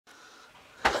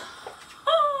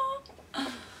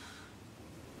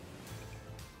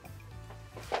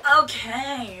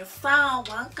Okay, so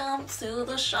welcome to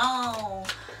the show.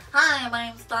 Hi, my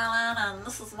name's Darlyn and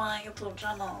this is my YouTube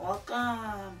channel.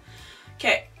 Welcome.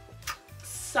 Okay,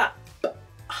 so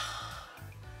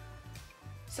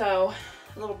a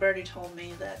little birdie told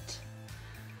me that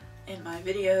in my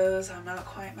videos I'm not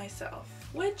quite myself,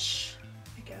 which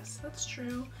I guess that's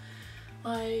true.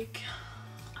 Like,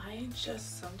 I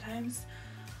just sometimes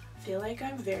feel like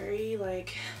I'm very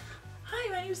like, hi,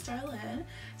 my name is Darlyn.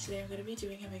 Today I'm going to be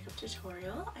doing a makeup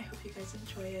tutorial. I hope you guys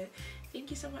enjoy it. Thank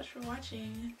you so much for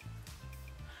watching.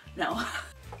 No.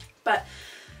 But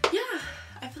yeah,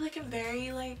 I feel like I'm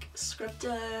very like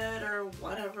scripted or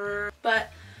whatever.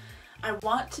 But I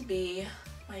want to be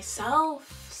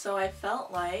myself. So I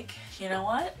felt like, you know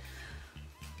what?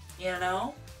 You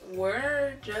know,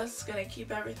 we're just going to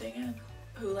keep everything in.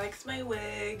 Who likes my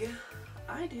wig?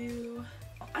 I do.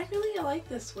 I really like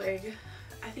this wig.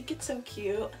 I think it's so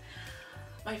cute.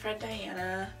 My friend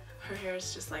Diana, her hair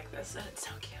is just like this and it's so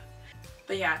cute.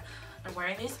 But yeah, I'm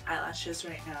wearing these eyelashes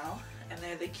right now and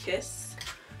they're the Kiss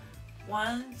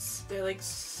ones. They're like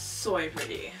soy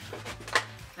pretty.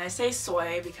 And I say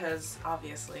soy because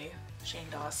obviously Shane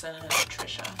Dawson and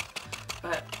Trisha.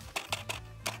 But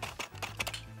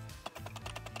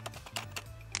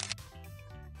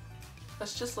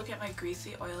let's just look at my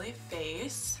greasy, oily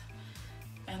face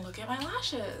and look at my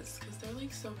lashes because they're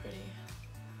like so pretty.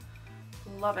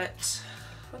 Love it.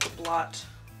 Let's blot.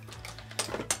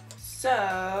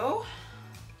 So,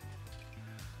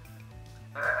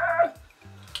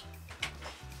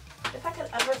 if I could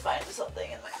ever find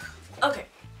something in my... Okay,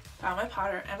 found my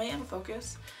powder. Am I in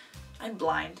focus? I'm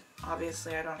blind.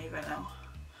 Obviously, I don't even know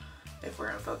if we're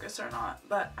in focus or not,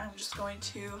 but I'm just going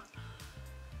to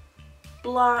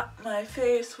blot my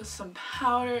face with some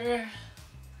powder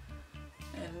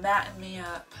and matten me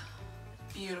up.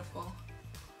 Beautiful.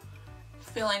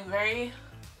 Feeling very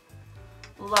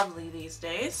lovely these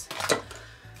days.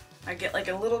 I get like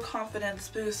a little confidence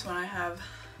boost when I have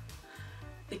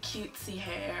the cutesy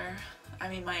hair. I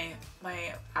mean,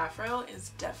 my afro is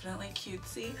definitely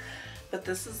cutesy, but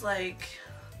this is like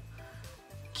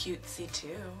cutesy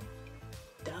too.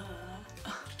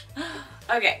 Duh.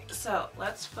 Okay, so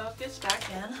let's focus back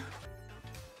in.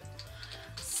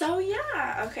 So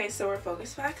yeah, okay, so we're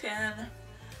focused back in.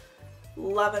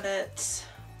 Loving it.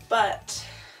 But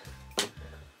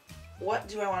what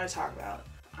do I want to talk about?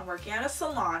 I'm working at a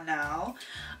salon now.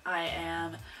 I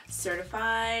am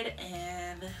certified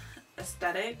in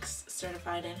aesthetics,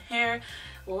 certified in hair,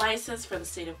 licensed for the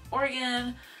state of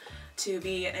Oregon to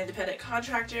be an independent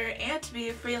contractor and to be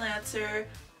a freelancer,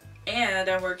 and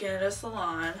I'm working at a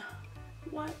salon.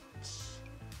 What?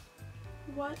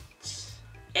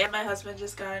 And my husband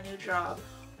just got a new job.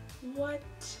 What?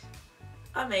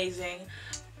 Amazing.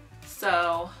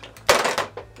 So,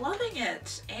 loving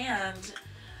it. And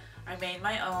I made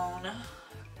my own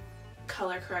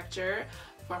color corrector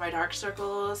for my dark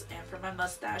circles and for my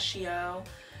mustachio.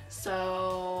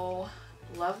 So,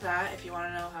 love that. If you want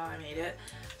to know how I made it,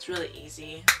 it's really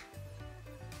easy.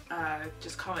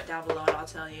 Just comment down below and I'll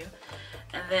tell you.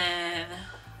 And then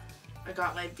I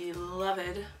got my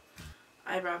beloved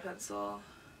eyebrow pencil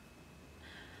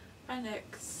by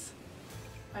NYX.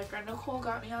 My friend Nicole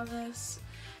got me on this.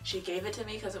 She gave it to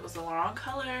me because it was the wrong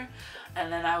color,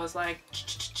 and then I was like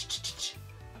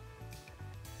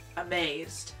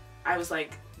amazed. I was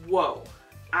like, whoa,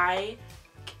 I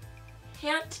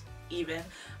can't even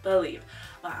believe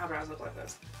my eyebrows look like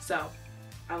this. So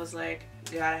I was like,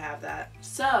 gotta have that.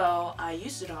 So I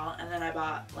used it all, and then I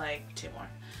bought like 2 more.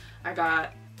 I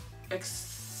got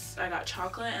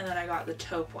chocolate, and then I got the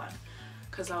taupe one.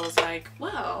 Because I was like,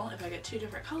 well, if I get 2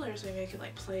 different colors, maybe I can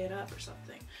like play it up or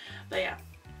something. But yeah.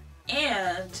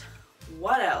 And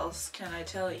what else can I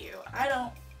tell you? I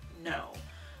don't know.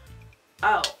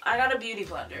 Oh, I got a beauty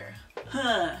blender.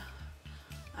 Huh.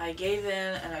 I gave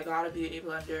in and I got a beauty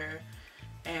blender.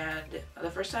 And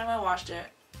the first time I washed it,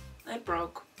 it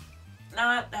broke.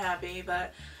 Not happy,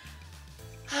 but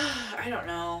I don't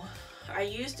know. I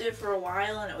used it for a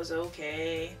while and it was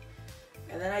okay.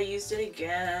 And then I used it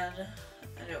again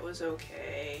and it was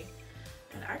okay.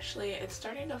 And actually, it's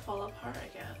starting to fall apart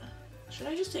again. Should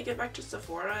I just take it back to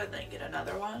Sephora and then get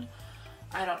another one?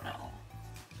 I don't know.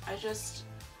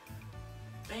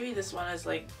 Maybe this one is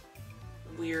like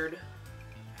weird.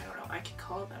 I don't know. I could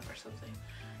call them or something.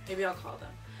 Maybe I'll call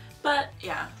them. But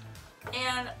yeah.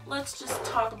 And let's just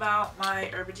talk about my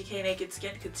Urban Decay Naked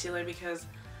Skin Concealer because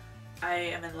I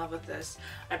am in love with this.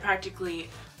 I practically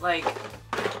like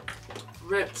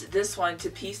ripped this one to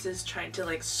pieces trying to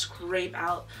like scrape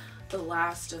out the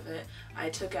last of it. I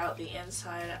took out the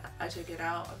inside, I took it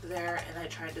out of there, and I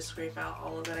tried to scrape out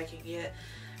all of it I can get.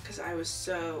 because I was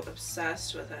so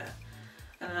obsessed with it.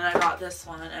 And then I got this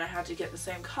one, and I had to get the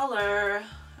same color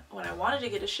when I wanted to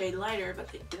get a shade lighter, but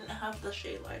they didn't have the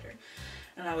shade lighter.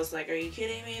 And I was like, are you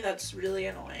kidding me? That's really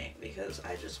annoying, because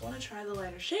I just want to try the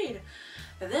lighter shade.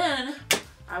 And then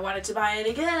I wanted to buy it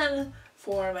again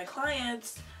for my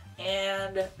clients,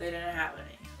 and they didn't have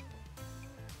any.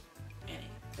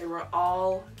 They were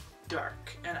all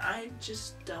dark, and I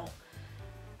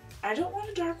don't want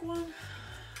a dark one.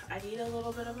 I need a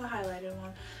little bit of a highlighted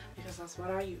one, because that's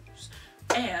what I use.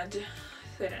 And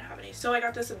they didn't have any. So I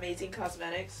got this Amazing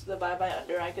Cosmetics, the Bye Bye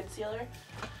Under Eye Concealer.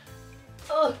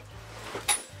 Ugh.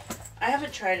 I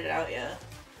haven't tried it out yet.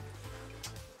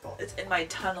 Well, it's in my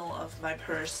tunnel of my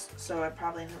purse, so I'm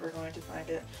probably never going to find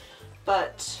it.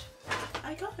 But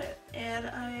I got it, and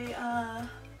I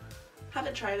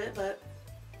haven't tried it, but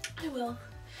I will.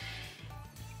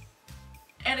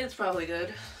 And it's probably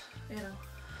good, you know.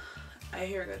 I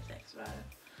hear good things about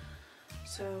it.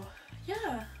 So,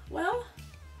 yeah. Well,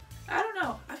 I don't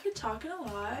know. I've been talking a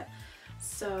lot,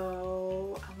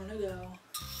 so I'm gonna go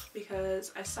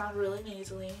because I sound really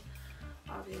nasally,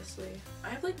 obviously. I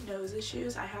have like nose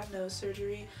issues. I had nose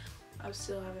surgery. I'm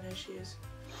still having issues.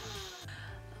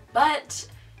 But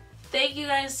thank you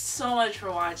guys so much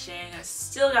for watching. I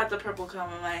still got the purple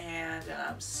comb in my hand, and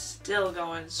I'm still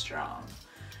going strong.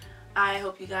 I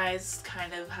hope you guys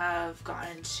kind of have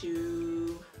gotten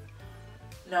to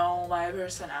know my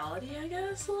personality, I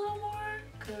guess, a little more,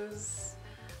 because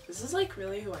this is like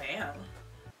really who I am.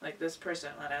 Like this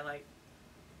person that I like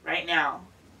right now.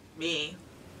 Me.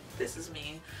 This is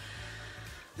me.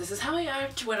 This is how I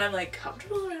act when I'm like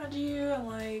comfortable around you. I'm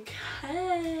like,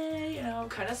 hey, you know,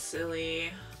 kind of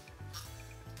silly.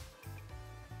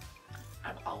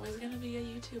 I'm always gonna be a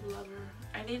YouTube lover.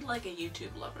 I need like a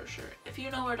YouTube lover shirt. If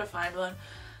you know where to find one,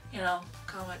 you know,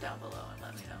 comment down below and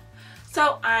let me know.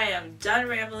 So I am done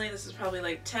rambling. This is probably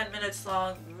like 10 minutes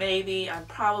long, maybe. I'm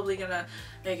probably gonna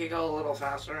make it go a little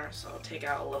faster, so take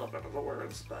out a little bit of the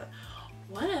words, but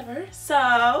whatever.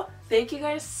 So thank you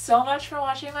guys so much for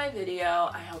watching my video.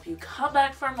 I hope you come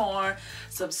back for more.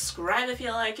 Subscribe if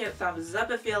you like it, thumbs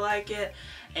up if you like it,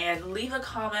 and leave a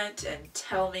comment and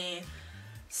tell me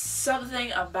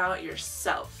something about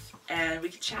yourself, and we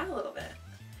can chat a little bit.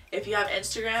 If you have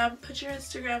Instagram, put your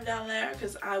Instagram down there,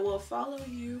 because I will follow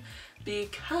you,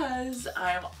 because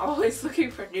I am always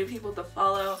looking for new people to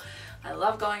follow. I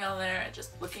love going on there and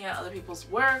just looking at other people's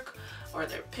work or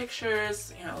their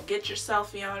pictures. You know, get your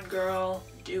selfie on, girl.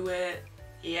 Do it.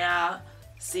 Yeah.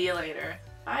 See you later.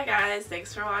 Bye guys.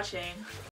 Thanks for watching.